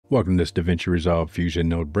Welcome to this DaVinci Resolve Fusion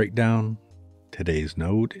node breakdown. Today's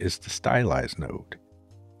node is the Stylize node.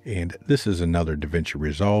 And this is another DaVinci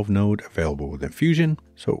Resolve node available within Fusion.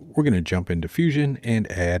 So we're going to jump into Fusion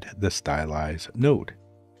and add the Stylize node.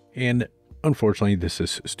 And unfortunately, this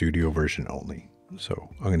is studio version only. So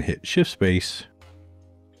I'm going to hit Shift Space,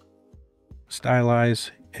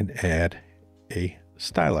 Stylize, and add a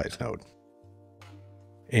Stylize node.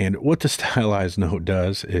 And what the Stylize node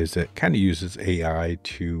does is it kind of uses AI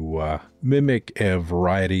to mimic a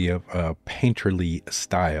variety of painterly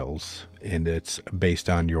styles, and it's based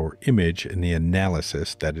on your image and the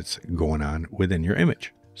analysis that it's going on within your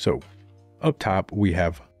image. So up top, we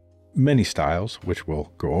have many styles, which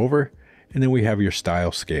we'll go over, and then we have your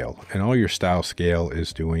style scale. And all your style scale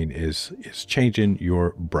is doing is changing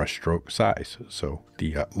your brush stroke size. So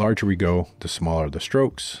the larger we go, the smaller the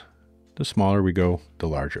strokes. The smaller we go, the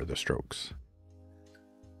larger the strokes.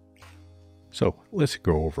 So let's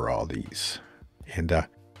go over all these. And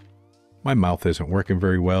my mouth isn't working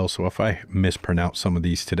very well, so if I mispronounce some of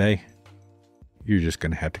these today, you're just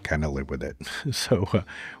going to have to kind of live with it. So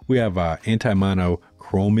we have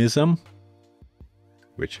anti-monochromism,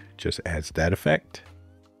 which just adds that effect.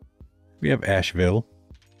 We have Asheville.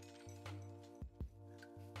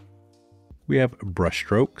 We have brush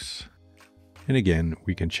strokes. And again,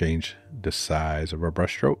 we can change the size of our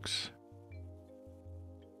brush strokes.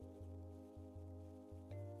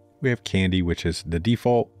 We have Candy, which is the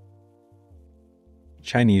default.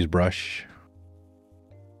 Chinese brush.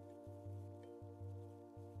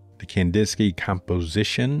 The Kandinsky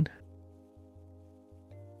composition.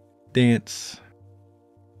 Dance.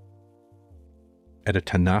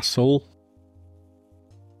 Editanasol.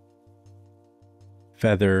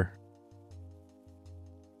 Feather.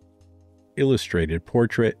 Illustrated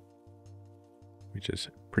portrait, which is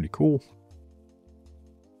pretty cool.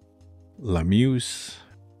 La Muse.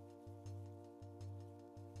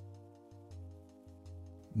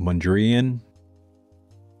 Mondrian.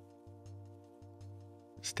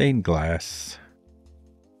 Stained glass.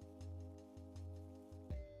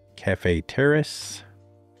 Cafe Terrace.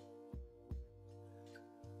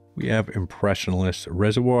 We have Impressionist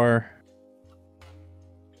Reservoir.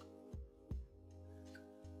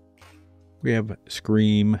 We have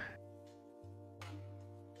Scream,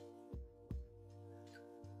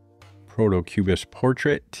 Proto-Cubist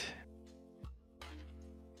Portrait,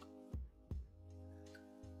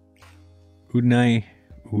 Udnai,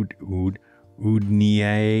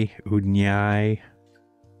 Udniai,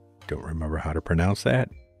 don't remember how to pronounce that,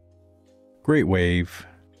 Great Wave,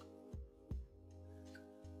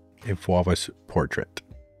 and Fauves Portrait.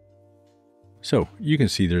 So you can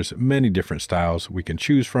see there's many different styles we can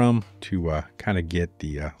choose from to kind of get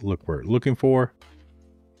the look we're looking for.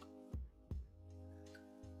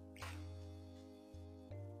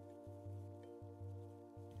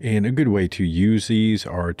 And a good way to use these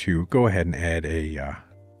are to go ahead and add a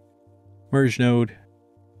merge node.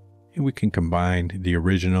 And we can combine the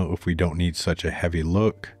original if we don't need such a heavy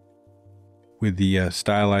look with the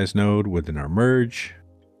Stylize node within our merge.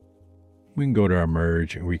 We can go to our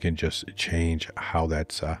merge and we can just change how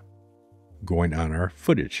that's going on our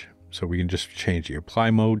footage. So we can just change the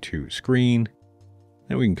apply mode to screen.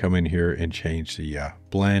 Then we can come in here and change the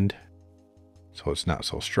blend so it's not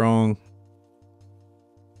so strong.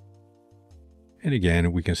 And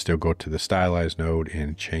again, we can still go to the Stylize node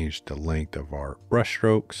and change the length of our brush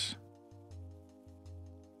strokes.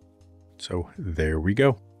 So there we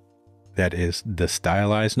go. That is the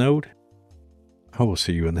Stylize node. I will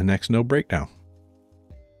see you in the next node breakdown.